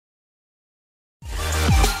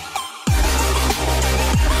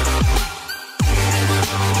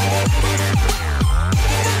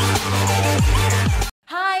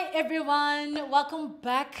everyone. Welcome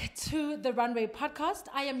back to the Runway podcast.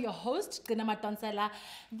 I am your host, Gcina.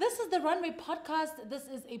 This is the Runway podcast. This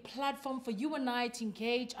is a platform for you and I to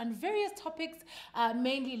engage on various topics,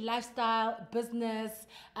 mainly lifestyle, business,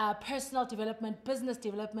 personal development, business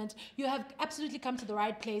development. You have absolutely come to the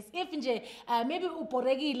right place. If maybe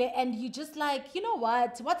uporegile and you just like, you know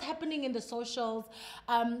what's happening in the socials.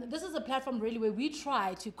 This is a platform really where we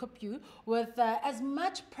try to equip you with as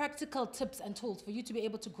much practical tips and tools for you to be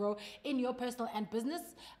able to grow in your personal and business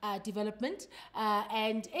development.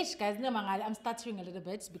 And guys, I'm stuttering a little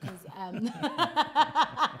bit because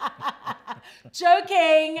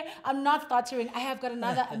joking, I'm not stuttering. I have got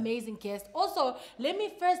another amazing guest. Also, let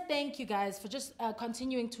me first thank you guys for just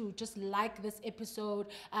continuing to just like this episode.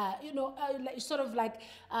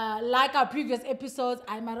 Like our previous episodes.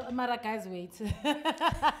 Mara guys, wait.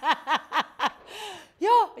 Yo,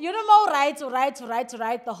 you know more right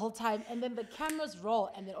the whole time, and then the cameras roll,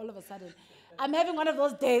 and then all of a sudden, I'm having one of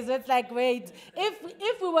those days where it's like, wait,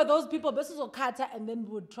 if we were those people, this is Okata, and then we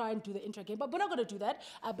would try and do the intro again, but we're not going to do that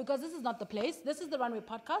because this is not the place. This is the Runway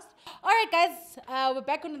podcast. All right, guys, we're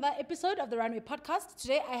back on another episode of the Runway podcast.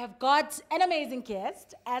 Today, I have got an amazing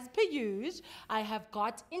guest, as per usual. I have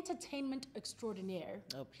got entertainment extraordinaire.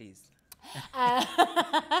 Oh, please.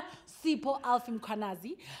 Sipho Alphi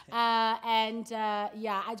Mkhwanazi.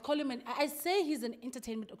 I'd call him I say he's an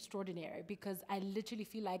entertainment extraordinary because I literally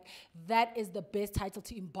feel like that is the best title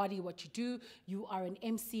to embody what you do. You are an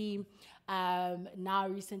MC, now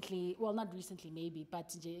recently, well, not recently maybe,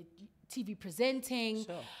 but TV presenting.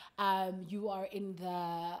 Sure. You are in the,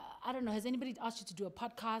 I don't know, has anybody asked you to do a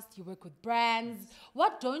podcast? You work with brands.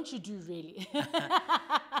 What don't you do really?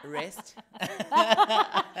 Rest.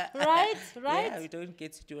 Right? Yeah, we don't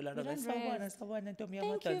get to do a lot of it.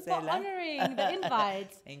 Thank you for honoring the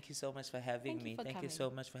invite. Thank you so much for having me. Thank you so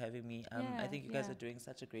much for having me. I think you guys are doing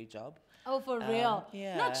such a great job. Oh, for real?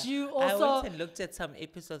 Yeah. Not you also. I went and looked at some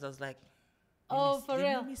episodes. I was like, for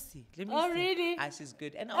real? Let me see. Really? She's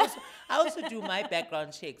good. And I also do my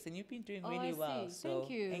background checks, and you've been doing really well. So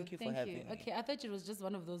thank you for having me. Okay, I thought it was just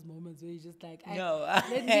one of those moments where you just like, no.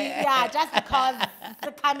 just because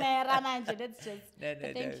the camera, man. Let's just. No,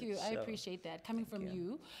 thank you. Sure. I appreciate that. Coming from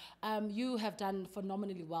you, you have done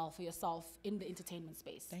phenomenally well for yourself in the entertainment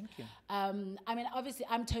space. Thank you. I mean, obviously,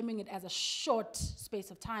 I'm terming it as a short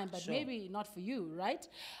space of time, but Sure. maybe not for you, right?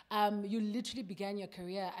 You literally began your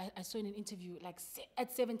career. I saw in an interview like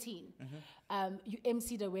at 17. Mm-hmm. You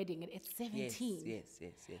emceed a wedding at 17. Yes.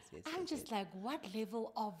 I'm just like, what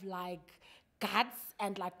level of like guts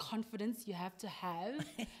and like confidence you have to have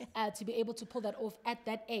to be able to pull that off at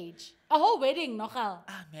that age? A whole wedding, nochal.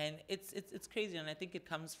 Man, it's crazy, and I think it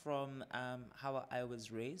comes from how I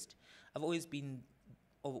was raised. I've always been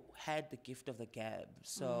or had the gift of the gab,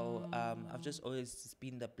 so I've just always just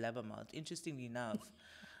been the blabbermouth. Interestingly enough,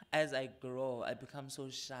 as I grow, I become so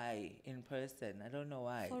shy in person. I don't know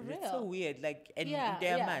why. For It's real? so weird. Like, and in Yeah,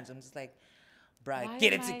 their yeah. minds, I'm just like, bruh, Why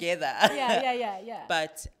get am it I- together. Yeah.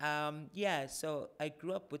 But so I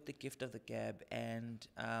grew up with the gift of the gab, and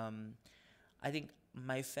I think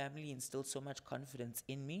my family instilled so much confidence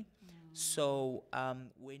in me. So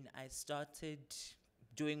when I started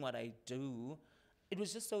doing what I do, it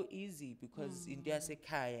was just so easy because in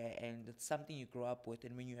Kaya, and it's something you grow up with,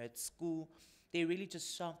 and when you're at school, they really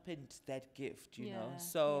just sharpened that gift, you know.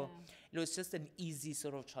 So it was just an easy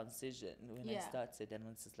sort of transition when I started, and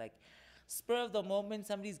it's just like spur of the moment,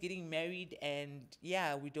 somebody's getting married, and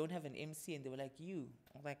we don't have an MC, and they were like, you.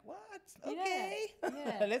 I'm like, what? Okay,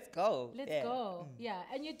 let's go. Let's go. Yeah,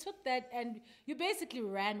 and you took that and you basically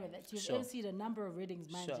ran with it. You've Sure. emceed a number of weddings,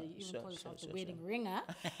 man. Sure, You even call yourself the sure. wedding ringer.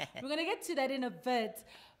 We're going to get to that in a bit.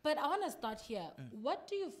 But I want to start here. What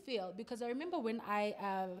do you feel? Because I remember when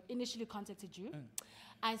I initially contacted you,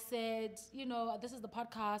 I said, this is the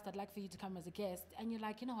podcast. I'd like for you to come as a guest. And you're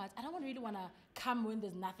like, you know what? I don't really want to come when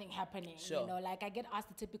there's nothing happening. Sure. Like I get asked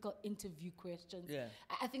the typical interview questions. Yeah.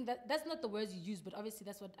 I think that's not the words you use, but obviously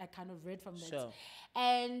that's what I kind of read from that. Sure.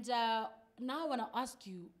 And now I want to ask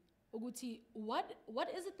you, Uguti, what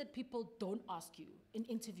is it that people don't ask you in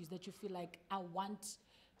interviews that you feel like I want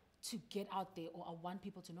to get out there or I want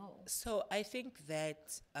people to know? So I think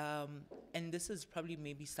that, and this is probably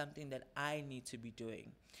maybe something that I need to be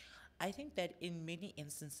doing. I think that in many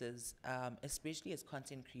instances, especially as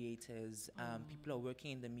content creators, people who are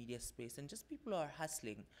working in the media space, and just people who are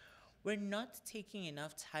hustling, we're not taking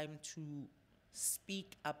enough time to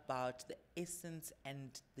speak about the essence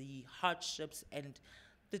and the hardships and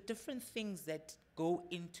the different things that go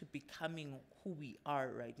into becoming who we are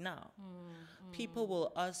right now. People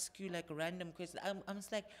will ask you like random questions. I'm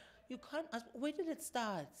just like, you can't ask, where did it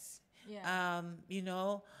start? Yeah. You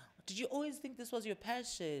know, did you always think this was your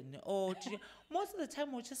passion? Or did you, most of the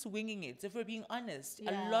time we're just winging it, if we're being honest.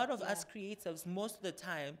 A lot of us creatives, most of the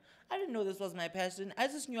time, I didn't know this was my passion. I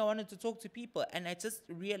just knew I wanted to talk to people. And I just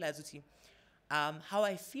realized with how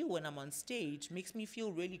I feel when I'm on stage makes me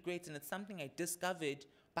feel really great. And it's something I discovered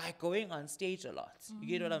by going on stage a lot. You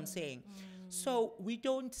get what I'm saying? So we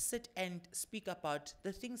don't sit and speak about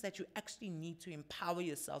the things that you actually need to empower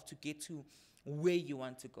yourself to get to where you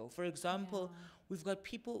want to go. For example, we've got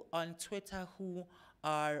people on Twitter who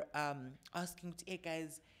are asking, hey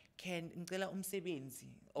guys, can ngicela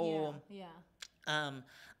umsebenzi? Or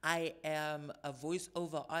I am a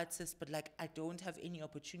voiceover artist, but like I don't have any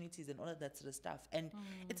opportunities and all of that sort of stuff. And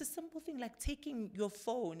it's a simple thing like taking your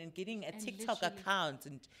phone and getting a TikTok account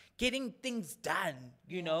and getting things done,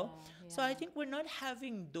 you know? So I think we're not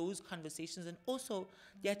having those conversations. And also,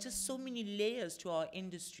 there are just so many layers to our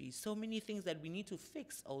industry, so many things that we need to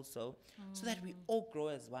fix also, so that we all grow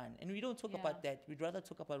as one. And we don't talk about that. We'd rather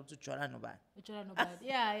talk about Utsholanoban. Which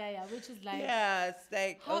is like, it's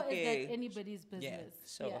like, how is that anybody's business?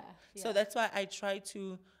 So that's why I try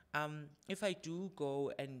to, if I do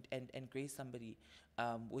go and grace somebody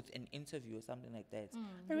with an interview or something like that,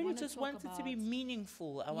 I really just want it to be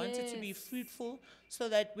meaningful. I want it to be fruitful, so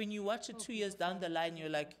that when you watch it 2 years down the line, you're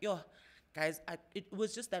like, yo, guys, it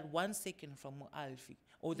was just that 1 second from Alphi,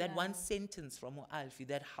 or that one sentence from Alphi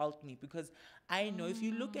that helped me. Because I know if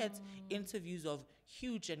you look at interviews of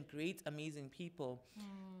huge and great, amazing people,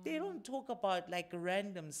 they don't talk about like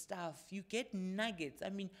random stuff. You get nuggets. I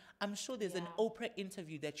mean, I'm sure there's an Oprah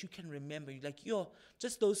interview that you can remember. You're like, yo,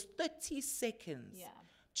 just those 30 seconds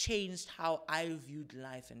changed how I viewed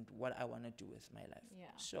life and what I want to do with my life.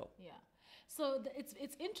 So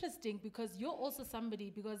it's interesting because you're also somebody,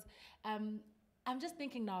 because I'm just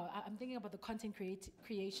thinking now, I'm thinking about the content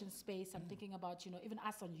creation space. I'm thinking about, you know, even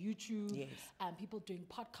us on YouTube, people doing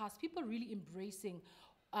podcasts, people really embracing.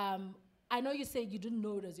 I know you say you didn't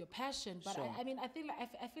know it as your passion, but I mean, I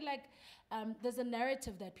feel like there's a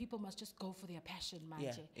narrative that people must just go for their passion,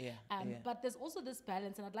 manje. But there's also this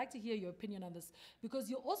balance, and I'd like to hear your opinion on this, because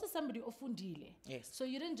you're also somebody ofundile. So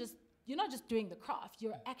you're not just doing the craft,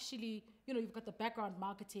 you're actually, you know, you've got the background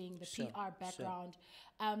marketing, the PR background.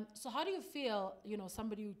 So how do you feel, you know,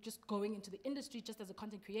 somebody just going into the industry just as a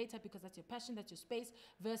content creator because that's your passion, that's your space,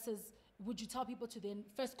 versus would you tell people to then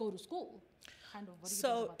first go to school? Kind of, what do you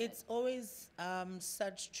think about it's that? always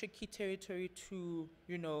such tricky territory to,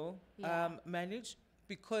 you know, manage,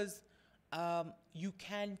 because you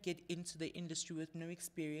can get into the industry with no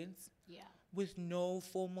experience, with no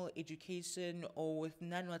formal education, or with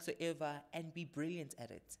none whatsoever, and be brilliant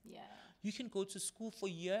at it. You can go to school for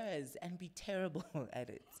years and be terrible at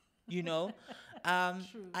it, you know?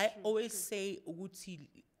 I always say, Uguti,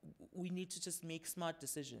 we need to just make smart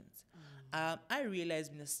decisions. I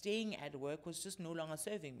realized staying at work was just no longer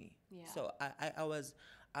serving me. So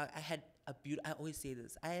I had I always say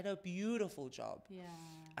this, I had a beautiful job.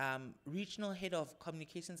 Regional head of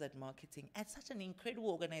communications and marketing at such an incredible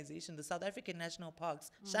organization, the South African National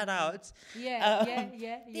Parks. Shout out.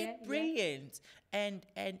 They're brilliant. And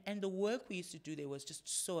the work we used to do there was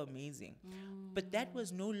just so amazing. But that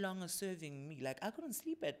was no longer serving me. Like, I couldn't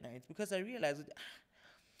sleep at night because I realized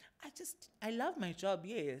I love my job,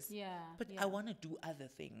 yes. But I want to do other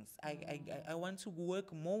things. I want to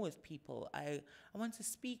work more with people. I want to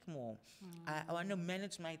speak more. I want to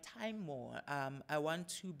manage my time more. I want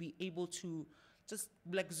to be able to just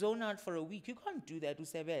like zone out for a week. You can't do that,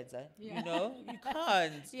 Usebenza. You know? You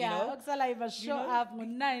can't. You know?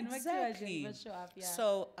 Exactly.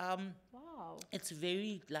 So wow. It's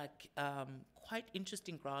very like quite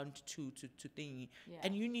interesting ground to thingy.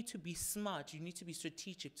 And you need to be smart. You need to be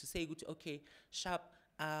strategic to say, okay, sharp,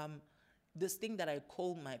 this thing that I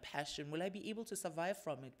call my passion, will I be able to survive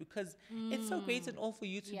from it? Because it's so great and all for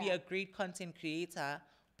you to be a great content creator,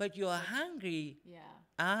 but you're hungry.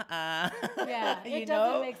 It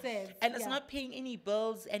doesn't make sense. And it's not paying any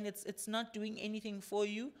bills, and it's not doing anything for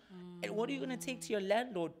you. And what are you going to take to your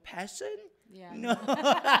landlord? Passion? No.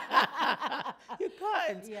 You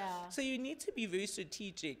can't. So you need to be very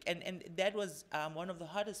strategic. And that was one of the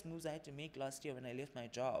hardest moves I had to make last year when I left my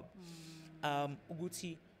job.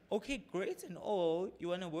 Uguti, okay, great and all. You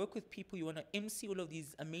want to work with people. You want to MC all of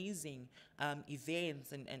these amazing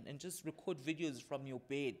events and just record videos from your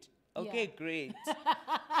bed. Okay, great.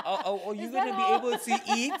 Are you going to be able to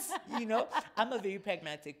eat? You know, I'm a very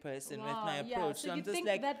pragmatic person with my approach. So I'm you just think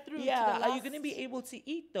like, that through are you going to be able to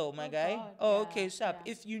eat though, my guy? God. Okay, sharp.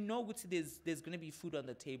 If you know there's going to be food on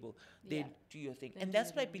the table, then do your thing. And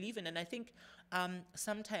that's what I believe in. And I think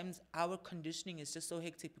sometimes our conditioning is just so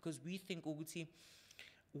hectic because we think, Uguti,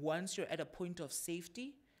 once you're at a point of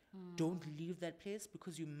safety, don't leave that place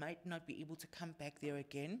because you might not be able to come back there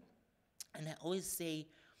again. And I always say,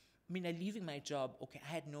 leaving my job, okay,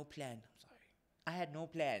 I had no plan. I'm sorry. I had no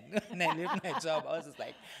plan. And I left my job. I was just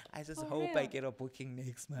like, I just hope I get a booking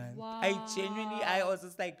next month. Wow. I was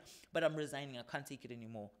just like, but I'm resigning. I can't take it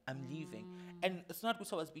anymore. I'm leaving. And it's not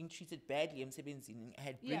because I was being treated badly. I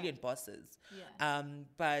had brilliant bosses. Yeah.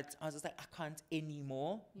 But I was just like, I can't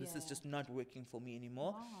anymore. This is just not working for me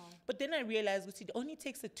anymore. Wow. But then I realized it only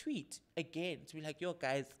takes a tweet again to be like, yo,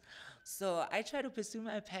 guys. So I tried to pursue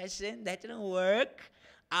my passion. That didn't work.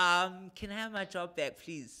 Can I have my job back,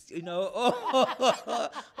 please? This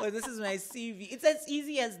is my CV. It's as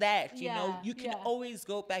easy as that, you know. You can always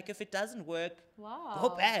go back. If it doesn't work,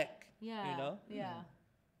 go back. Yeah. You know? Yeah.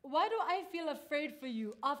 Why do I feel afraid for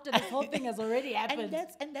you after this whole thing has already happened?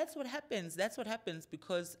 And that's what happens. That's what happens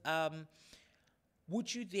because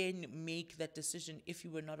would you then make that decision if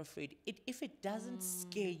you were not afraid? If it doesn't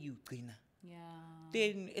scare you, Gcina,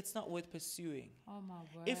 then it's not worth pursuing. Oh my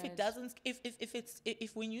word. If it doesn't,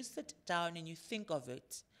 if when you sit down and you think of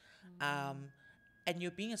it, and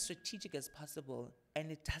you're being as strategic as possible, and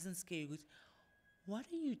it doesn't scare you, what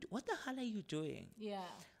the hell are you doing? Yeah.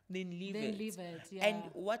 Then leave it. Yeah. And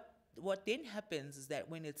what then happens is that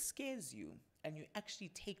when it scares you and you actually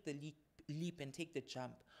take the leap and take the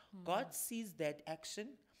jump, God sees that action.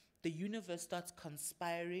 The universe starts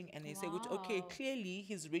conspiring and they say, okay, clearly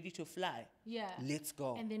he's ready to fly. Yeah. Let's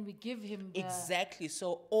go. And then we give him exactly.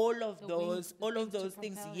 So all of those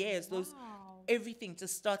things, yes, those everything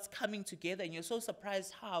just starts coming together and you're so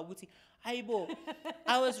surprised how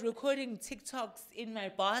I was recording TikToks in my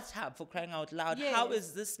bathtub, for crying out loud. Yes. How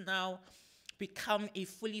is this now become a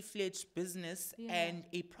fully fledged business and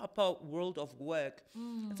a proper world of work?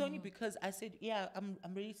 It's only because I said, I'm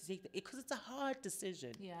ready to take it because it's a hard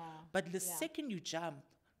decision. Yeah. But the second you jump,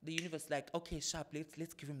 the universe is like, okay, sharp,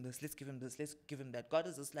 let's give him this, let's give him this, let's give him that. God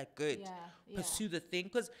is just like, good, pursue the thing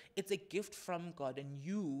because it's a gift from God, and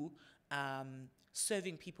you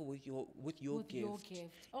serving people with your gift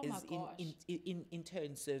oh is my gosh. in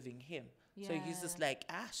turn serving him. So he's just like,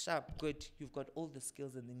 sharp, good. You've got all the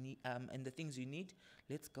skills and the things you need.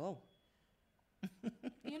 Let's go.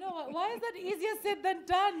 You know what? Why is that easier said than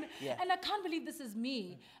done? Yeah. And I can't believe this is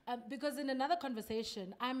me. Because in another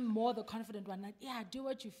conversation, I'm more the confident one. Like, do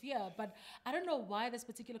what you fear. But I don't know why this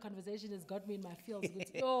particular conversation has got me in my feels.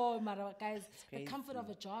 Guys, the comfort of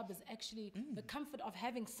a job is actually the comfort of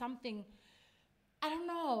having something. I don't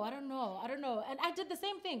know. And I did the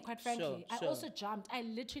same thing, quite frankly. I also jumped. I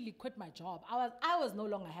literally quit my job. I was no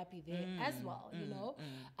longer happy there as well, you know.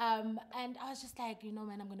 And I was just like,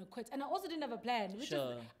 man, I'm going to quit. And I also didn't have a plan.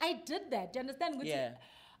 I did that. Do you understand?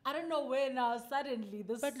 I don't know where now suddenly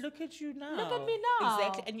this. But look at you now. Look at me now.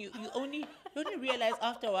 Exactly. And you only realize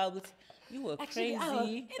after a while you were actually,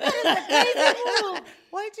 crazy. That is a crazy move.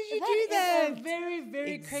 Why did you do that? It's a very,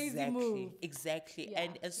 very crazy move. Exactly. Yeah,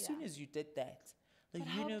 and as soon as you did that, the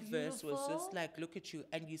universe was just like, look at you,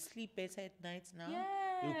 and you sleep better at night now. Yeah.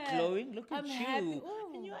 You're glowing. Look at you, happy.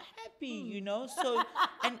 And you're happy, So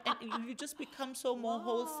and you just become so more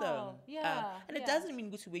wholesome. And it doesn't mean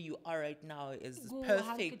where you are right now is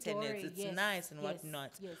perfect and it's nice and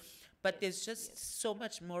whatnot. Yes. But there's just so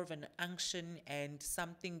much more of an unction and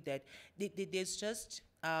something that there's just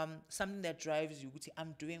something that drives you.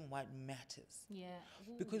 I'm doing what matters. Yeah.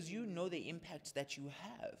 Because you know the impact that you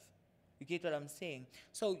have. You get what I'm saying?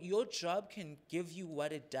 So your job can give you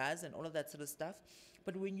what it does and all of that sort of stuff.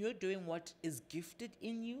 But when you're doing what is gifted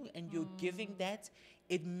in you and you're giving that,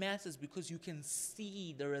 it matters because you can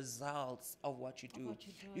see the results of what you do.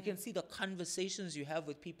 You can see the conversations you have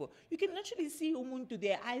with people. You can literally see umuntu,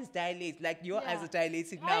 their eyes dilate, like your eyes are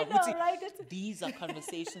dilating now. I know, right? These are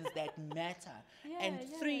conversations that matter. And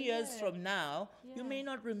 3 years from now, you may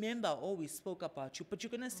not remember all we spoke about you, but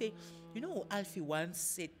you're going to say, Alfie once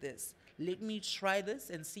said this. Let me try this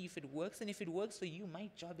and see if it works. And if it works for you, my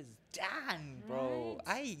job is done, bro.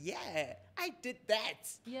 Right. I did that.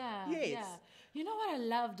 Yeah. Yes. Yeah. You know what I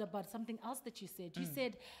loved about something else that you said? You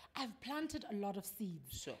said, I've planted a lot of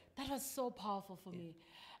seeds. Sure. That was so powerful for me.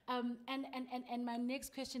 And my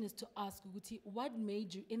next question is to ask Guti, what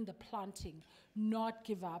made you in the planting not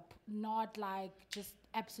give up, not like just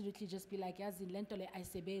absolutely just be like, yazi lentole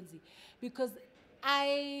aisebenzi? Because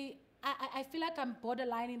I feel like I'm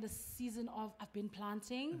borderline in the season of I've been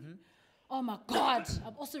planting. Oh my God,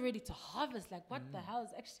 I'm also ready to harvest. Like, what the hell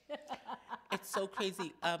is actually... It's so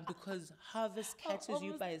crazy because harvest catches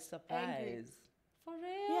you by surprise. Angry. For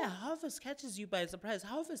real? Yeah, harvest catches you by surprise.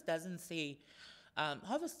 Harvest doesn't say...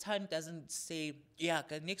 harvest time doesn't say,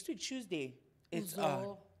 next week Tuesday, it's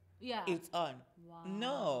on. Yeah. It's on. Wow.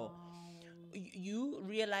 No. you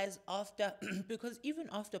realize after, because even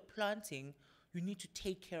after planting, you need to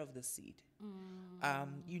take care of the seed.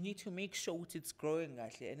 You need to make sure it's growing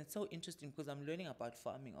actually. And it's so interesting because I'm learning about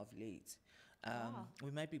farming of late.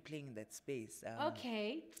 We might be playing in that space.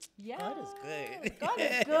 Okay. Yeah. God is good. God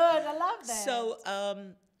is good. I love that. So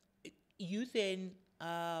you then,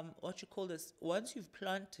 what you call this, once you've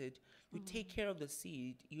planted, you take care of the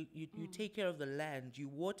seed, you take care of the land, you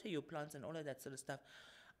water your plants and all of that sort of stuff.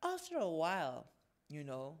 After a while,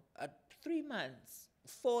 3 months,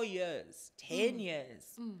 4 years, 10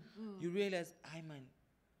 years, you realize, man,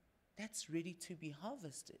 that's ready to be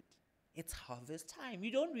harvested. It's harvest time.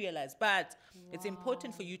 You don't realize, but it's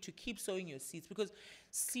important for you to keep sowing your seeds because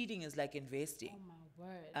seeding is like investing. Oh my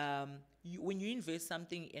word. When you invest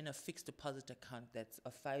something in a fixed deposit account that's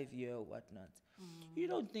a 5-year or whatnot, you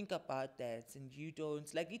don't think about that, and you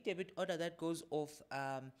don't like a debit order that goes off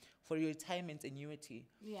for your retirement annuity.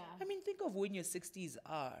 Yeah. I mean, think of when your 60s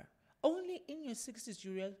are. Only in your 60s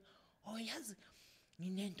you realize, oh yes,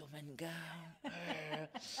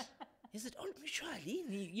 is it all mutually?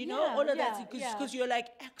 All of that because you're like,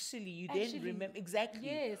 actually, you didn't remember exactly.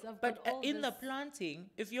 Yes, but in the planting,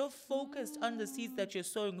 if you're focused on the seeds that you're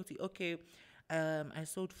sowing, okay, I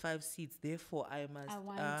sowed 5 seeds, therefore I must. I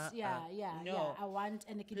want, I want,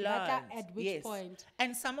 and plant, at which point?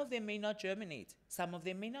 And some of them may not germinate, some of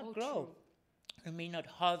them may not grow. True. You may not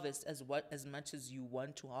harvest as much as you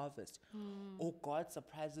want to harvest. Or God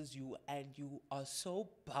surprises you and you are so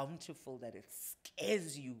bountiful that it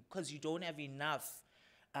scares you because you don't have enough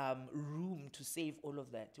room to save all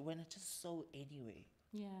of that. When it just sow anyway.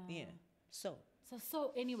 Yeah. So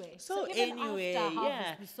anyway. So even anyway, after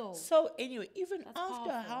harvest, we sow. So anyway, even That's after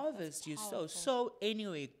powerful. harvest, you sow. So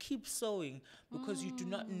anyway, keep sowing because you do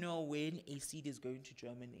not know when a seed is going to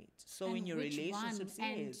germinate. So And in your which relationships,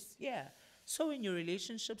 one, So in your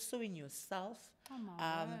relationships, so in yourself,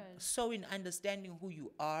 so in understanding who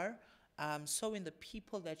you are, so in the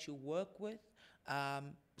people that you work with,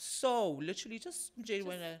 so literally just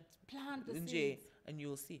plant the seeds. and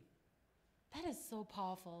you'll see. That is so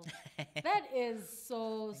powerful. That is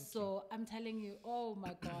so. I'm telling you. Oh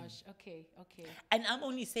my gosh. Okay. And I'm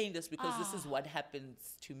only saying this because this is what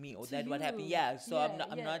happens to me, or that what happened. Yeah. So I'm not.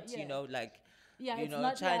 It's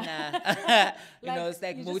not trying to, it's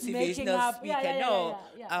like motivational speaker.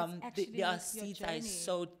 There are seeds I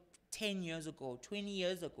sowed 10 years ago, 20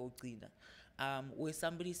 years ago, Gcina, where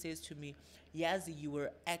somebody says to me, Yazi, you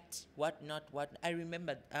were at what. I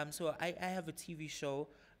remember, so I have a TV show,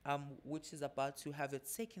 which is about to have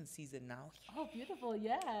its 2nd season now. Oh, beautiful,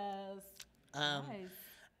 yes. Nice.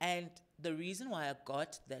 And the reason why I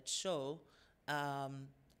got that show,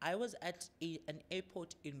 I was at an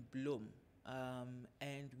airport in Bloem.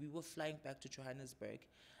 And we were flying back to Johannesburg,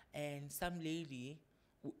 and some lady,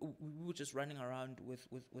 we were just running around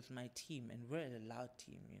with my team, and we're a loud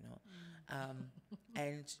team,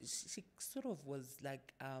 and she sort of was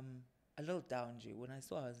like a little down. When I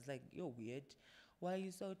saw her, I was like, "You're weird. Why are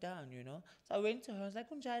you so down?" So I went to her. I was like,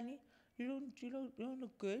 "Unjani, you don't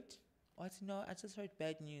look good." I said, "No, I just heard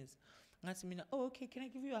bad news." And I said, "Oh, okay. Can I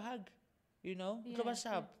give you a hug?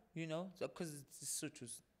 So because it's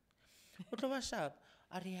Sotho's." Sharp.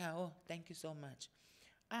 Oh, thank you so much.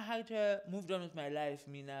 I hugged her, moved on with my life.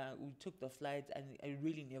 We took the flight, and I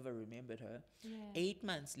really never remembered her. Yeah. 8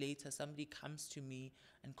 months later, somebody comes to me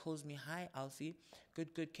and calls me, "Hi, Alfie.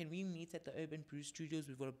 Good. Can we meet at the Urban Brew Studios?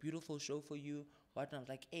 We've got a beautiful show for you." What? And I was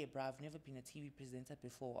like, "Hey, bro, I've never been a TV presenter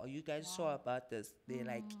before. Are you guys sure about this?" They're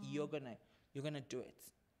like, "You're gonna do it."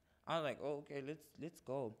 I was like, "Oh, okay, let's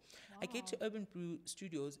go." Wow. I get to Urban Brew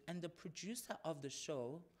Studios, and the producer of the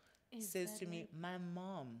show says to me, "My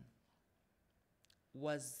mom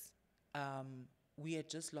was, we had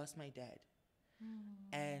just lost my dad,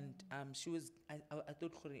 and she was. I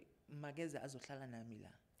thought mageza azohlala nami la."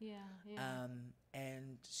 Yeah.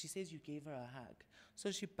 And she says you gave her a hug. So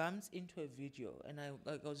she bumps into a video, and I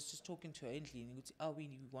was just talking to her endly, and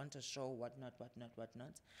we want a show, whatnot.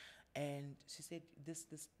 And she said, this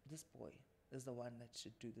boy is the one that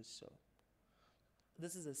should do this show.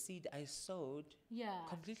 This is a seed I sowed. Yeah.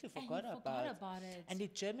 Completely forgot about it. And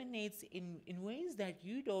it germinates in ways that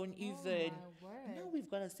you don't even. Now we've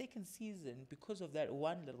got a 2nd season because of that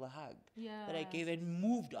one little hug that I gave, and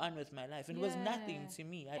moved on with my life. And it was nothing to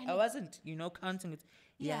me. I wasn't, counting it.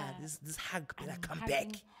 This hug, but I come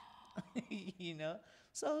back.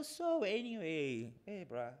 So anyway, hey,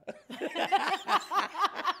 bruh.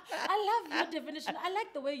 I love your definition. I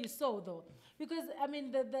like the way you sow, though, because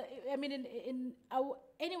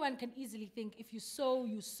anyone can easily think if you sow,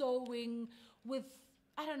 you're sowing with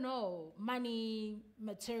I don't know, money,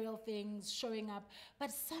 material things showing up,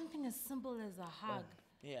 but something as simple as a hug.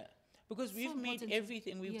 Yeah. Because we've So made important to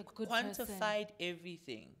everything, be we've a good quantified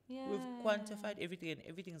everything. We've Yeah. quantified everything, and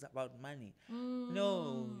everything's about money.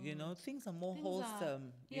 No, things are more Things are-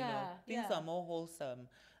 wholesome. yeah, Things yeah. are more wholesome.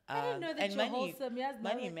 I didn't know that and you're money, wholesome. Yes, no,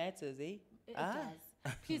 money it- matters, eh? It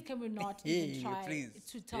does. Please, can we not Hey, even try please,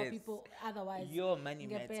 to tell yes. people otherwise? Your money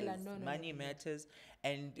Ngempela, matters. no, no, Money no, no. matters,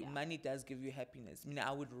 and money does give you happiness. I mean,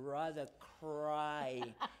 I would rather cry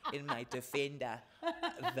in my Defender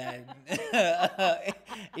than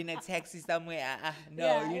in a taxi somewhere.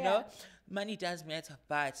 No, Yeah. money does matter,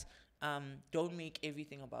 but don't make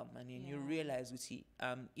everything about money. And you Yeah. realize, you see,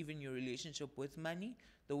 even your relationship with money,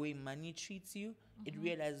 the way money treats you, it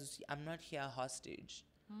realizes I'm not here hostage.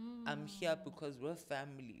 I'm here because we're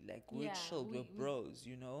family, like we're Yeah, chilled, we're bros,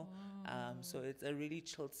 so it's a really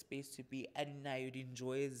chilled space to be, and now it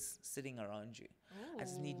enjoys sitting around you. I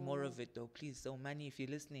just need more of it though, please. So money, if you're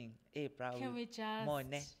listening, hey, bro, Can we just more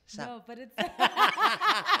ne? No, but it's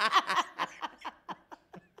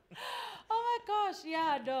Oh my gosh,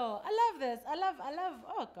 yeah, no. I love this. I love,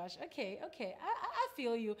 oh gosh, okay. I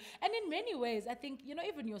feel you. And in many ways, I think,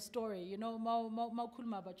 even your story,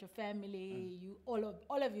 Kulma about your family, you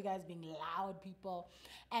all of you guys being loud people,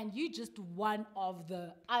 and you just one of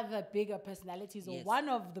the other bigger personalities, or Yes. one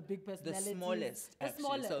of the big The personalities. smallest, The actually.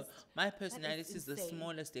 smallest. So my personality is the insane.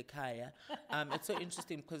 smallest Ekaya. It's so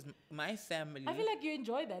interesting because my family. I feel like you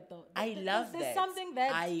enjoy that though. I love There's that. something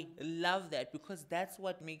that I love that because that's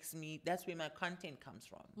what makes me. That's where my content comes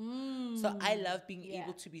from. So I love being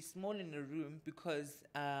able to be small in a room because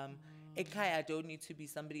Ekaya, I don't need to be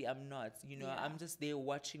somebody I'm not. I'm just there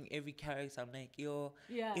watching every character. I'm like,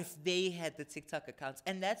 Yeah. if they had the TikTok accounts,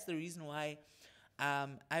 and that's the reason why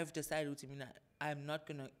I've decided to I'm not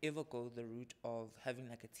gonna ever go the route of having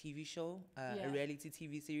like a TV show, a reality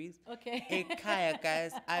TV series. Okay. Ekaya,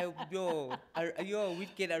 guys,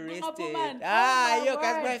 we'd get arrested. Woman. Guys,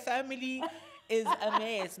 Word. my family is a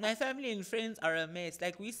mess. My family and friends are a mess.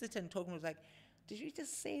 Like, we sit and talk and we're like, did you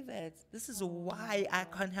just say that? This is why I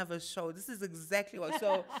can't have a show. This is exactly what.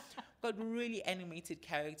 So, got really animated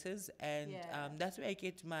characters, and that's where I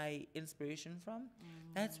get my inspiration from.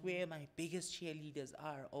 That's where my biggest cheerleaders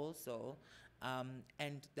are also,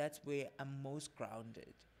 and that's where I'm most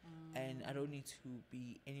grounded. And I don't need to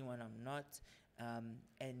be anyone I'm not.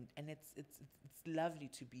 And it's lovely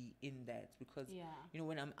to be in that because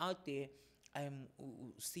when I'm out there, I'm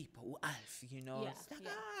Sipho Alphi, it's like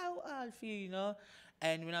Alphi,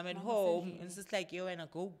 and when I'm at home, it's just like, and I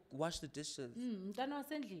go wash the dishes.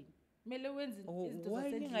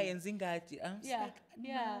 Why ngayenza ingadi? I'm just like,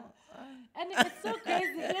 no. And it's so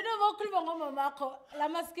crazy.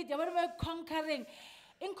 Conquering.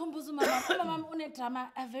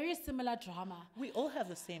 A very similar drama. We all have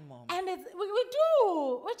the same mom. And we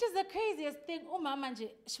do, which is the craziest thing. Mama,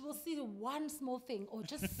 she will see one small thing or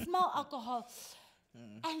just smell alcohol,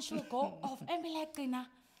 and she'll go off and be like, Gcina,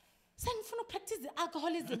 to practice the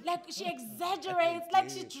alcoholism. Like, she exaggerates, like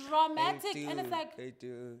she's dramatic. And it's like,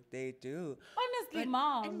 they do. Honestly, But-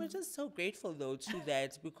 mom. And we're just so grateful though to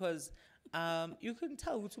that because you can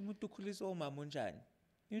tell ukuthi umuntu ukhulisa umama unjani.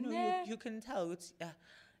 Yeah. You can tell it's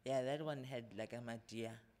that one had like a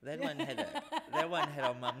Madia. That one had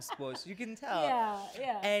a mom's sports. You can tell.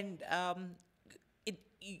 Yeah. And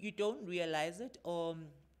you don't realize it, or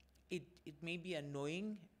it may be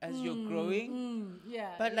annoying as you're growing.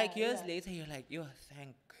 But like years later, you're like,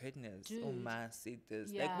 thank goodness, Dude. Ma said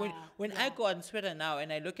this. Yeah, Like when I go on Twitter now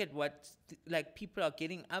and I look at what like people are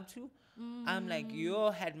getting up to, I'm like,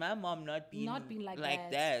 had my mom not been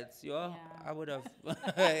like that, I would have.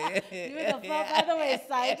 You would have felt by the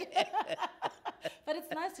wayside. But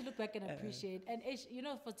it's nice to look back and appreciate. And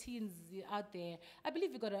for teens out there, I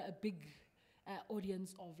believe you got a big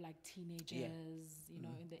audience of like teenagers,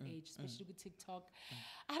 in the age, especially with TikTok.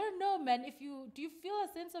 I don't know, man. Do you feel a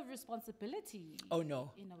sense of responsibility? Oh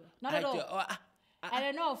no, In a way, not at all. do. I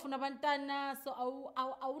don't know. Funa bantwana, so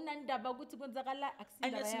awunandaba ukuthi kwenzakala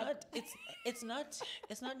And akusindaba yakho.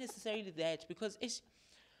 it's not necessarily that, because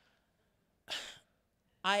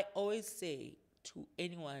I always say to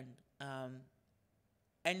anyone,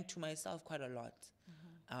 and to myself quite a lot,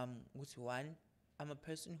 with one, I'm a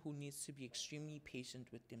person who needs to be extremely patient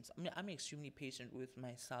with them. I'm extremely patient with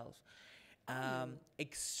myself.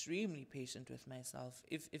 Extremely patient with myself.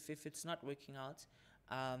 If it's not working out,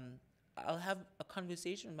 I'll have a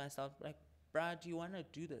conversation with myself like, Brad, do you want to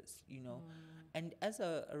do this? And as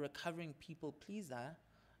a recovering people pleaser,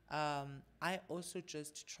 I also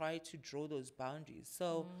just try to draw those boundaries.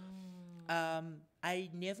 So I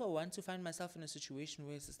never want to find myself in a situation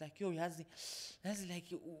where it's just like, yo, that's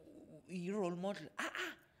like your role model.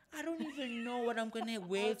 I don't even know what I'm gonna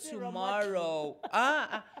wear tomorrow.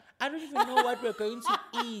 I don't even know what we're going to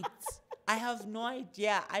eat. I have no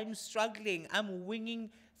idea. I'm struggling. I'm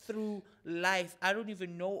winging through life. I don't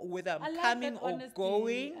even know whether I'm coming or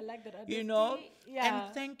going. I like that honesty. You know? Yeah.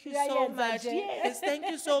 And thank you so much. Yes, thank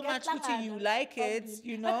you so much. Uti, you like it,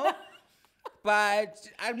 you know? But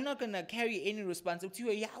I'm not gonna carry any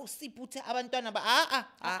responsibility. Yeah,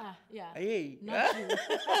 Yeah. Hey. Not you.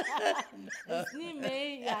 It's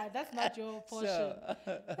me, yeah, that's not your portion.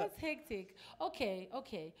 That's hectic. Okay.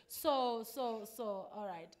 So, all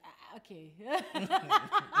right. Okay.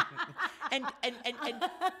 and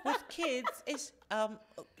with kids, it's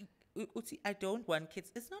Uti, I don't want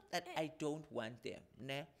kids. It's not that I don't want them.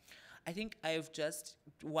 Né? I think I've just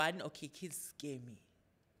kids scare me.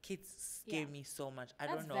 Kids scare me so much. I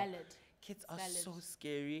don't know. Valid. Kids are so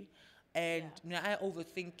scary. And I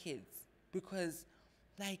overthink kids because,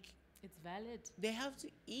 like, it's valid. They have to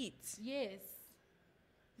eat. Yes.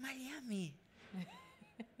 Miami.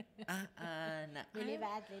 You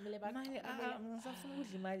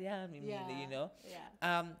know?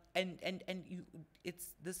 Yeah. And you,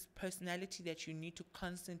 it's this personality that you need to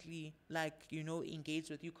constantly, like, you know,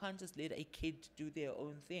 engage with. You can't just let a kid do their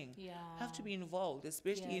own thing. Yeah. Have to be involved,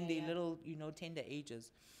 especially in their little, you know, tender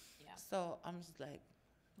ages. Yeah. So I'm just like,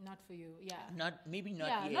 not for you, yeah. Not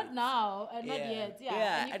yet. Not now, and not yet.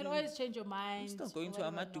 Yeah. And you can always change your mind. I'm still going to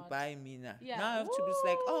Ahmad Dubai, Mina. Yeah. Now I have to be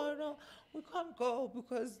like, oh no, we can't go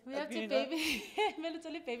because we have to baby.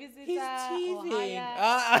 Military babysitter. He's teething.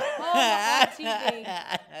 Teething.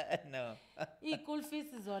 No. Equal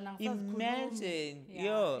fees is on. Imagine.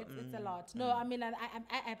 It's a lot. No, I mean, I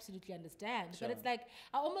absolutely understand. Sure. But it's like,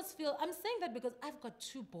 I almost feel, I'm saying that because I've got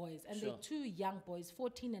two boys, and they're two young boys,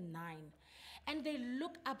 14 and 9. And they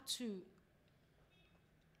look up to,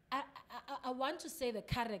 I want to say the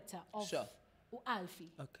character of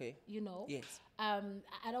Alfie. Okay. You know? Yes. I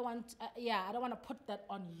don't want, I don't want to put that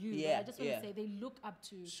on you. Yeah, but I just want to say they look up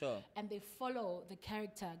to, and they follow the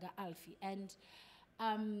character Alfie. And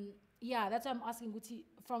that's why I'm asking, Guti,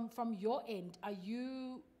 from your end, are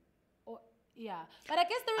you, but I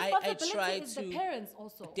guess the responsibility is the parents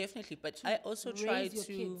also. Definitely, but I also try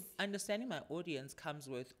to, understanding my audience comes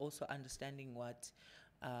with also understanding what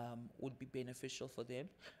would be beneficial for them.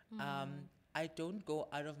 I don't go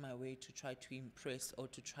out of my way to try to impress or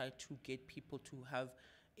to try to get people to have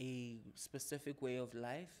a specific way of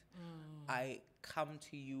life. I come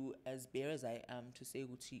to you as bare as I am to say,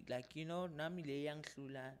 like, you know, namile yang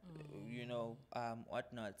hlula, you know,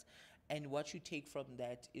 whatnot. And what you take from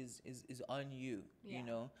that is on you, you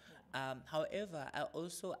know. Yeah. However, I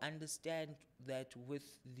also understand that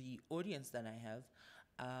with the audience that I have,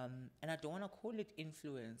 and I don't want to call it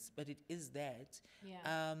influence, but it is that,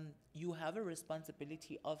 you have a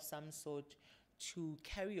responsibility of some sort to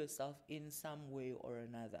carry yourself in some way or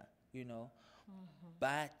another, you know.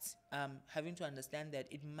 But having to understand that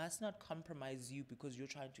it must not compromise you because you're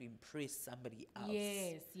trying to impress somebody else.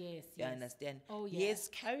 Yes. You understand? Oh, yeah. Yes,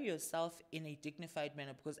 carry yourself in a dignified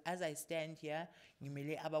manner, because as I stand here,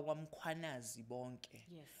 ngimele Mkhwanazi bonke.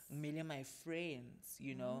 Yes. Ngimele my friends,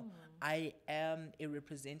 you know. I am a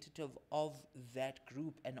representative of that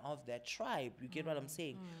group and of that tribe. You get what I'm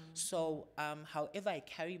saying? So, however I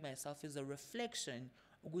carry myself is a reflection.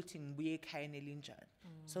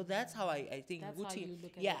 So that's how I think. That's how you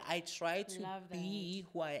look at it. I try to be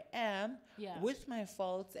who I am with my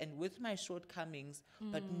faults and with my shortcomings,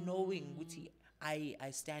 but knowing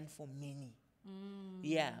I stand for many.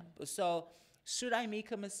 Yeah. So should I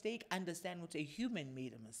make a mistake? Understand what a human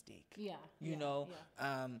made a mistake. You know,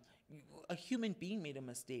 a human being made a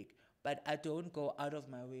mistake. But I don't go out of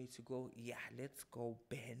my way to go, let's go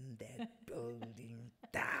bend that building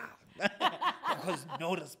down. Because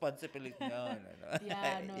no responsibility. No. No.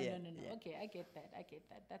 Okay, I get that.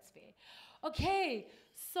 That's fair. Okay,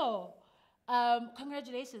 so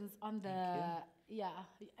congratulations on the...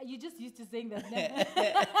 You just used to saying that.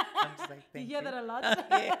 I'm just like, thank you. You hear that a lot?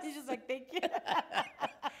 Yes. You're just like, thank you.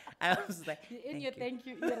 I was like, thank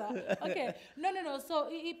you era. Okay. No. So,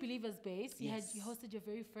 Believers Base, you hosted your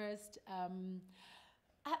very first.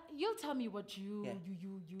 You'll tell me what you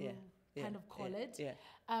kind of call it. Yeah.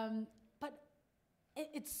 But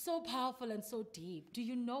it's so powerful and so deep. Do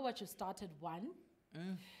you know what you started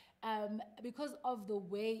because of the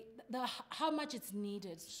way, how much it's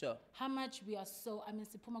needed. Sure. How much we are so,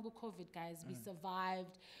 Sipumago COVID, guys, we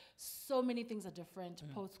survived. So many things are different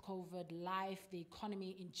post-COVID, life, the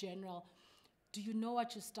economy in general. do you know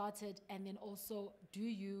what you started, and then also do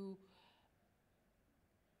you?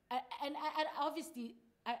 And obviously,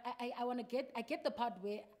 I want to get the part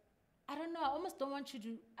where. I don't know. I almost don't want you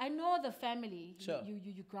to. I know the family. Sure.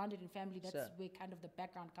 You grounded in family. That's Sure. where kind of the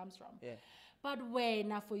background comes from. Yeah. But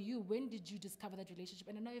now for you, when did you discover that relationship?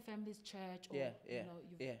 And I know your family's church, or you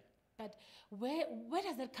know, but where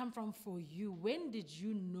does that come from for you? When did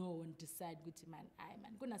you know and decide, man,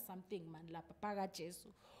 gonna something, man, la papa Jesu,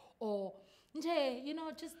 or you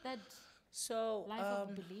know, just that life of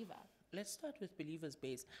a believer. Let's start with Believers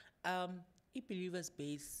Base. Believers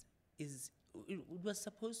Base it was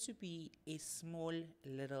supposed to be a small,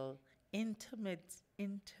 little, intimate.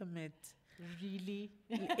 Really?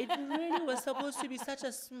 It really was supposed to be such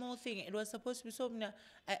a small thing. It was supposed to be so.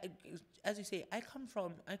 As you say, I come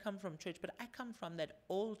from church, but I come from that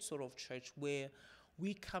old sort of church where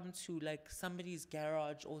we come to like somebody's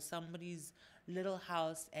garage or somebody's little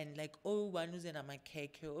house and like, oh, one who's in a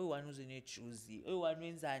makeke, oh, one who's in a chuzi, oh, one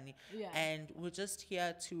who's in and we're just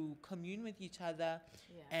here to commune with each other,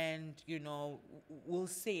 and you know, we'll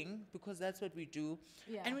sing because that's what we do,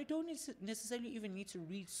 and we don't necessarily even need to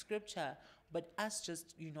read scripture, but us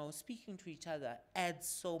just, you know, speaking to each other adds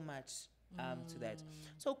so much to that.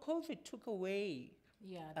 So COVID took away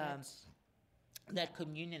that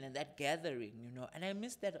communion and that gathering, you know, and I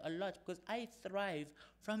miss that a lot because I thrive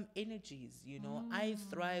from energies, you know, I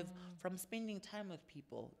thrive from spending time with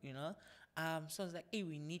people, you know, so I was like, hey,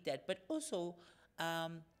 we need that, but also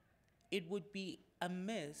it would be a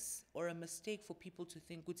miss or a mistake for people to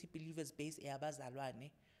think Guti Believers Base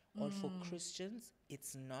or for Christians,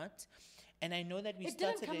 it's not. And I know that we started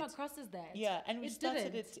it. It didn't come across as that. Yeah, and we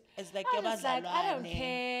started it as like, I was like, I don't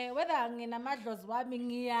care whether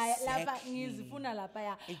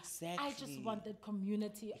exactly. I just want that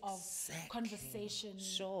community of conversation.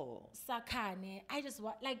 Sure. Sakane. I just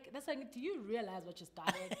want, like, that's like, do you realize what you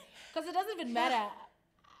started? Because it doesn't even matter.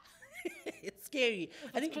 It's scary.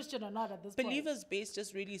 If it's Christian or not at this Believers Base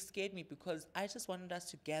just really scared me because I just wanted us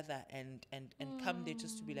to gather and come there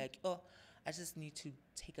just to be like, oh, I just need to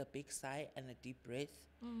take a big sigh and a deep breath.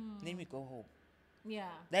 And then we go home. Yeah.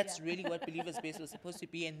 That's really what Believers Base was supposed to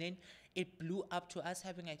be. And then it blew up to us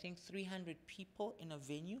having, I think, 300 people in a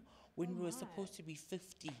venue when we were supposed to be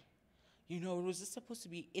 50. You know, it was just supposed to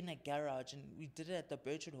be in a garage, and we did it at the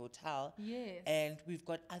Birchwood Hotel. Yes. And we've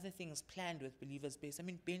got other things planned with Believers Base. I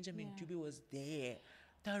mean, Benjamin Dube was there.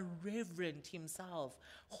 The Reverend himself,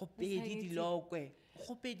 Khopedi Dilokwe.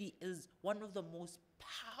 Khopedi is one of the most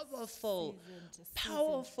powerful,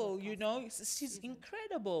 you know. She's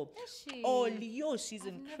incredible. Is she? Oh, Leo, she's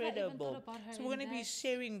incredible. Never even thought about her So we're going to be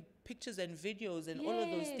sharing pictures and videos and all of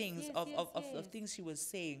those things of things she was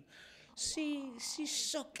saying. She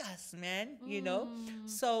shook us, man, you know.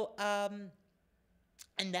 So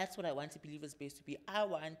and that's what I want Believers Base to be. I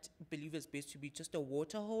want Believers Base to be just a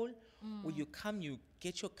water hole where you come, you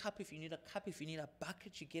get your cup. If you need a cup, if you need a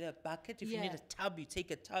bucket, you get a bucket. If you need a tub, you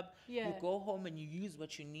take a tub. You go home and you use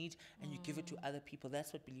what you need and you give it to other people.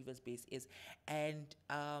 That's what Believers Base is. And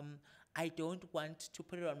I don't want to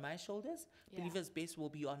put it on my shoulders. Believers Base will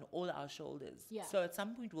be on all our shoulders. So at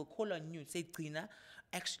some point we'll call on you and say, Gcina,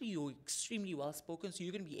 actually you're extremely well spoken, so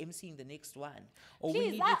you're going to be emceeing the next one. Or please,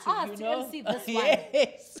 we need I you asked to MC this one.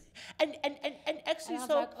 Yes. And actually, and I was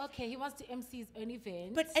so like, okay, he wants to MC his own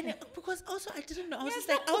event. But because also I didn't know. I was just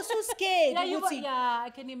like, I was so scared.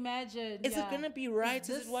 I can imagine. Is it gonna be right?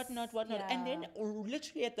 Is it whatnot? Yeah. And then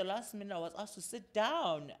literally at the last minute, I was asked to sit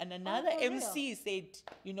down, and another MC said,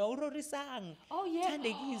 you know, Rorisang. Oh yeah.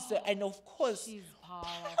 And of course, she's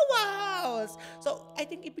powerhouse. So I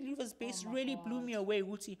think Believers Base really blew me away.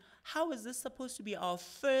 Wuti, how is this supposed to be our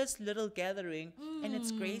first little gathering, and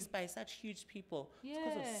it's graced by such huge people? It's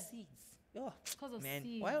because of seeds. Oh, because of man,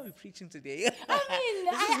 seeds. why are we preaching today? I mean,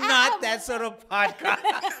 this is not that sort of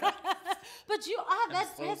podcast. But you are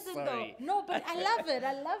that person, sorry. though. No, but I love it.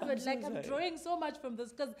 I love it. Like, I'm drawing so much from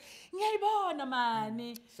this because,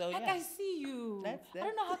 So, like, I see you. That's I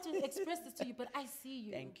don't know how to express this to you, but I see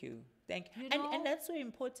you. Thank you. You And know? that's so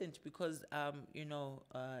important because, you know,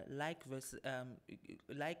 like versus,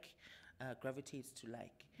 gravitates to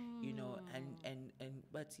like, you know, and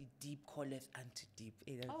but deep calleth unto deep.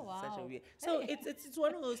 Such a weird. So it's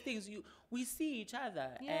one of those things we see each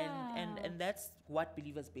other, and that's what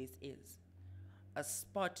Believers Base is. A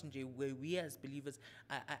spot where we as believers,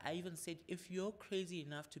 I even said, if you're crazy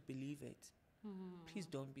enough to believe it, please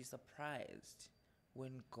don't be surprised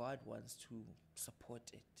when God wants to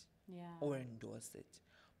support it or endorse it.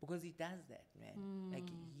 Because he does that, man. Like,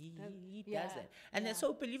 he does that. And then,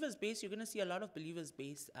 so Believers Base, you're going to see a lot of Believers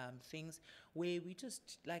Base things where we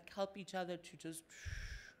just, like, help each other to just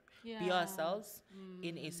be ourselves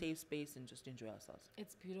in a safe space and just enjoy ourselves.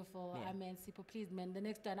 It's beautiful. Yeah. I mean, Sipho, please, man. The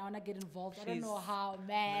next time I wanna get involved. I don't Please. know how, I'm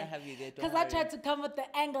man. gonna have you there. Because I tried to come with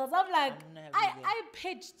the angles. I'm like, I'm gonna have you there. I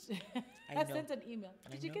pitched. I I know. sent an email. I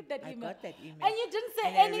Did you know. get that I email? got that email. And you didn't say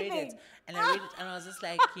And I anything. read it. And I read it, and I was just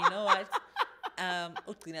like, you know what?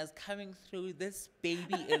 Gcina's coming through. This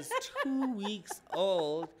baby is 2 weeks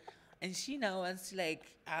old, and she now wants to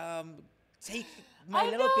take my I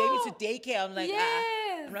little know. baby to daycare. I'm like, Yes.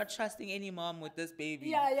 I'm not trusting any mom with this baby.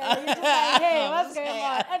 Yeah. You're just like, hey, I'm what's just going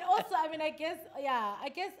like, on? And also, I mean, I guess, yeah.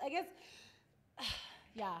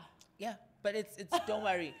 Yeah, but it's don't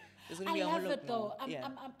worry. There's gonna I be a whole love lot it though.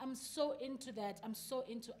 more. I'm so into that. I'm so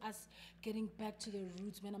into us getting back to the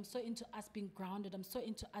roots, man. I'm so into us being grounded. I'm so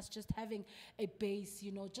into us just having a base,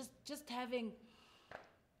 you know, just having,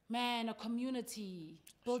 man, a community,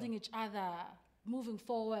 building each other, moving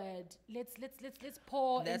forward. Let's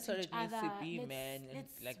pour That's into what each it needs other. to be, Let's- man. And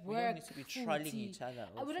let's like we don't need to be work trolling futhi. each other.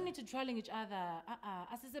 We also. don't need to trolling each other.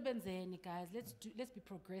 Asisebenzeni, guys. Let's be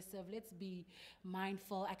progressive. Let's be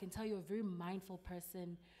mindful. I can tell you're a very mindful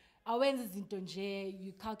person. Awenza izinto nje,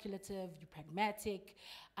 you're calculative, you're pragmatic.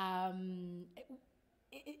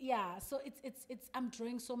 Yeah, so it's I'm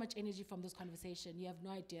drawing so much energy from this conversation. You have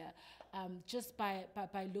no idea. Just by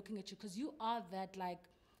looking at you, because you are that like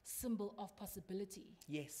symbol of possibility.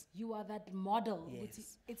 Yes. You are that model. Which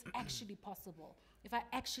Yes. it's actually possible. If I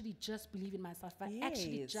actually just believe in myself, if I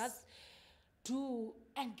actually Yes. just do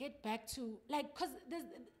and get back to like, because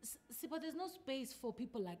there's no space for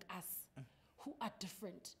people like us who are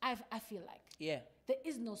different. I feel like Yeah. there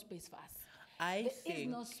is no space for us. I There think is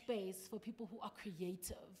no space for people who are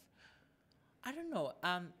creative. I don't know.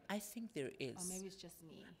 I think there is. Or maybe it's just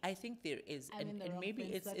me. I think there is, I'm in the and wrong maybe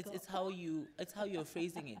friend it's circle. how you're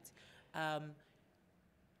phrasing it.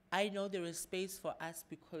 I know there is space for us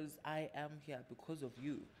because I am here because of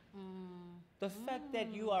you. The fact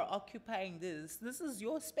that you are occupying this is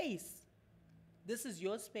your space. This is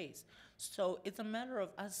your space. So it's a matter of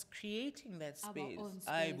us creating that Our space. own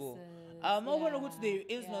Aibo. spaces. There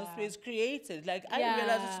is no Yeah. space created. Like I Yeah.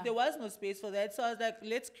 realized that there was no space for that. So I was like,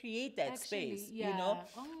 let's create that space. Actually, You know?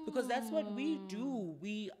 yeah. Because that's what we do.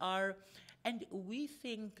 We are, and we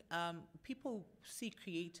think people see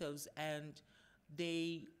creatives and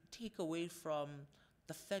they take away from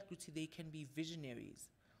the fact that they can be visionaries.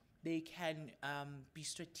 They can be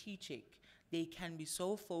strategic. They can be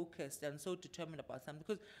so focused and so determined about something,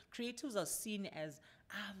 because creatives are seen as,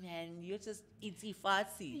 man, you're just itsy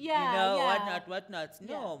fartsy, Yeah, you know, yeah. whatnot.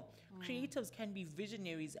 No, creatives can be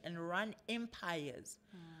visionaries and run empires,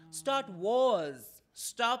 start wars,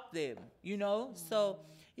 stop them, you know. So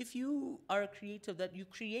if you are a creative, that you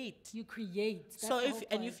create. You create. That's So the whole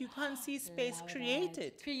point. if you can't see space, Love create that.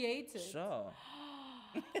 it. Create it. Sure.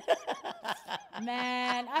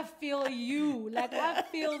 Man, I feel you. Like I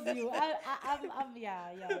feel you. I'm yeah.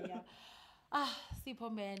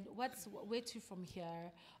 Sipho, man, where to from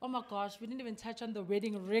here? Oh my gosh, we didn't even touch on the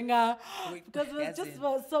wedding ringer because we as in-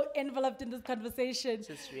 were so enveloped in this conversation.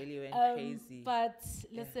 Just really went crazy. But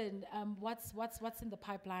listen, what's in the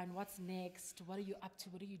pipeline? What's next? What are you up to?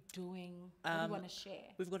 What are you doing? What do you want to share?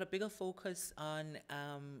 We've got a bigger focus on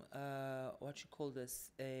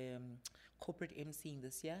corporate MCing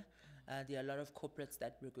this year. There are a lot of corporates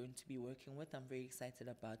that we're going to be working with. I'm very excited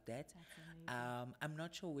about that. I'm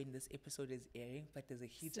not sure when this episode is airing, but there's a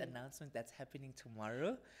huge announcement that's happening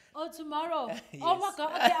tomorrow. Oh, tomorrow. Oh Yes. my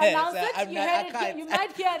God. Okay, announce So it. I'm You not- heard I it. can't- You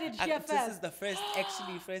might hear it here This first. is the first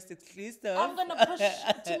exclusive. I'm gonna push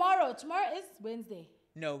tomorrow. Tomorrow is Wednesday.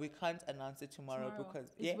 No, we can't announce it tomorrow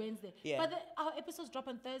because it's Wednesday. Yeah. But our episodes drop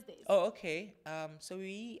on Thursdays. Oh, okay. So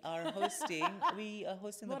we are hosting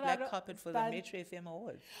the What black are carpet for the fun- Metro FM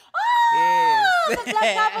Awards. Oh, Yes. the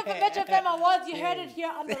Black Carpet for Metro FM Awards. You heard it Yes. here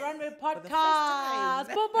on the Runway the first podcast. time.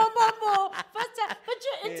 Boom, boom, boom, boom. First time. But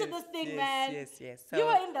you're into Yes, this thing, yes, man. Yes. You So,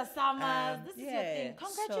 were in the summers. This is your yeah, thing. so,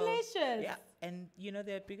 Congratulations. yeah, and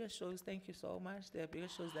there are bigger shows. Thank you so much. There are bigger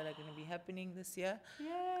shows that are going to be happening this year.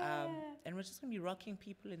 Yeah. And we're just going to be rocking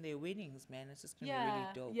people in their weddings, man. It's just going to be Yeah,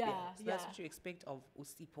 really dope. yeah, So that's yeah. what you expect of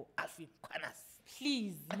Sipho Alphi Mkhwanazi.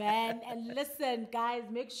 Please, man. And listen, guys,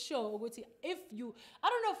 make sure if you, I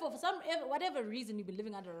don't know, for whatever reason you've been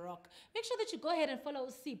living under a rock, make sure that you go ahead and follow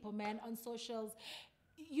Sipho, man, on socials.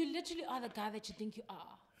 You literally are the guy that you think you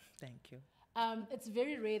are. Thank you. It's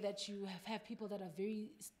very rare that you have people that are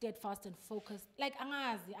very steadfast and focused. Like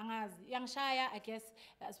angazi, young Shaya, I guess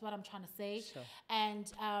that's what I'm trying to say. Sure.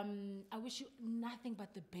 And I wish you nothing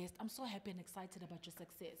but the best. I'm so happy and excited about your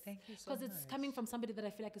success. Thank you so Because it's much. coming from somebody that I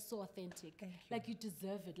feel like is so authentic. Thank you. Like you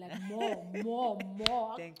deserve it. Like more.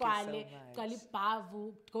 Thank you so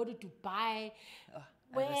much. Go to Dubai.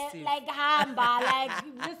 Where, received. like, hamba, like,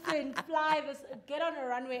 listen, fly, get on a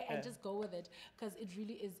runway and just go with it. Because it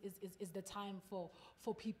really is the time for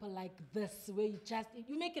people like this, where you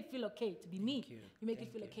make it feel okay to be me. You make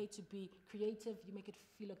it feel okay to be creative. You make it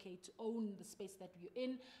feel okay to own the space that you're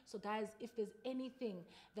in. So, guys, if there's anything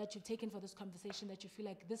that you've taken for this conversation that you feel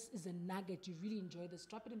like this is a nugget, you really enjoy this,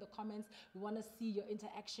 drop it in the comments. We want to see your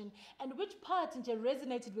interaction. And which part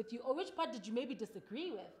resonated with you, or which part did you maybe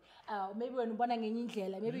disagree with? Maybe when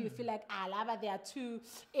maybe you feel like lava, they are too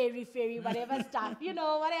airy fairy, whatever stuff,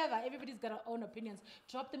 whatever. Everybody's got our own opinions.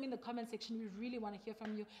 Drop them in the comment section. We really want to hear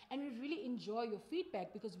from you, and we really enjoy your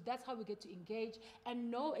feedback, because that's how we get to engage and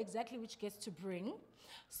know exactly which guests to bring.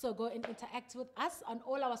 So go and interact with us on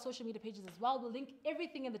all our social media pages as well. We'll link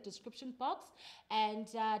everything in the description box. And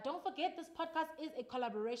don't forget, this podcast is a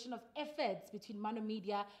collaboration of efforts between Mano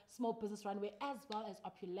Media, Small Business Runway, as well as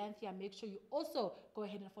Opulentia. Make sure you also go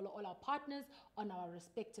ahead and follow all our partners on our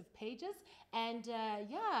respective pages. And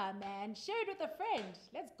yeah, man, share it with a friend.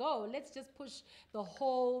 Let's go. Let's just push the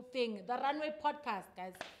whole thing. The Runway podcast,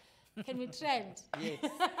 guys. Can we trend? Yes,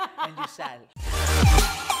 and you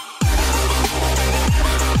shall.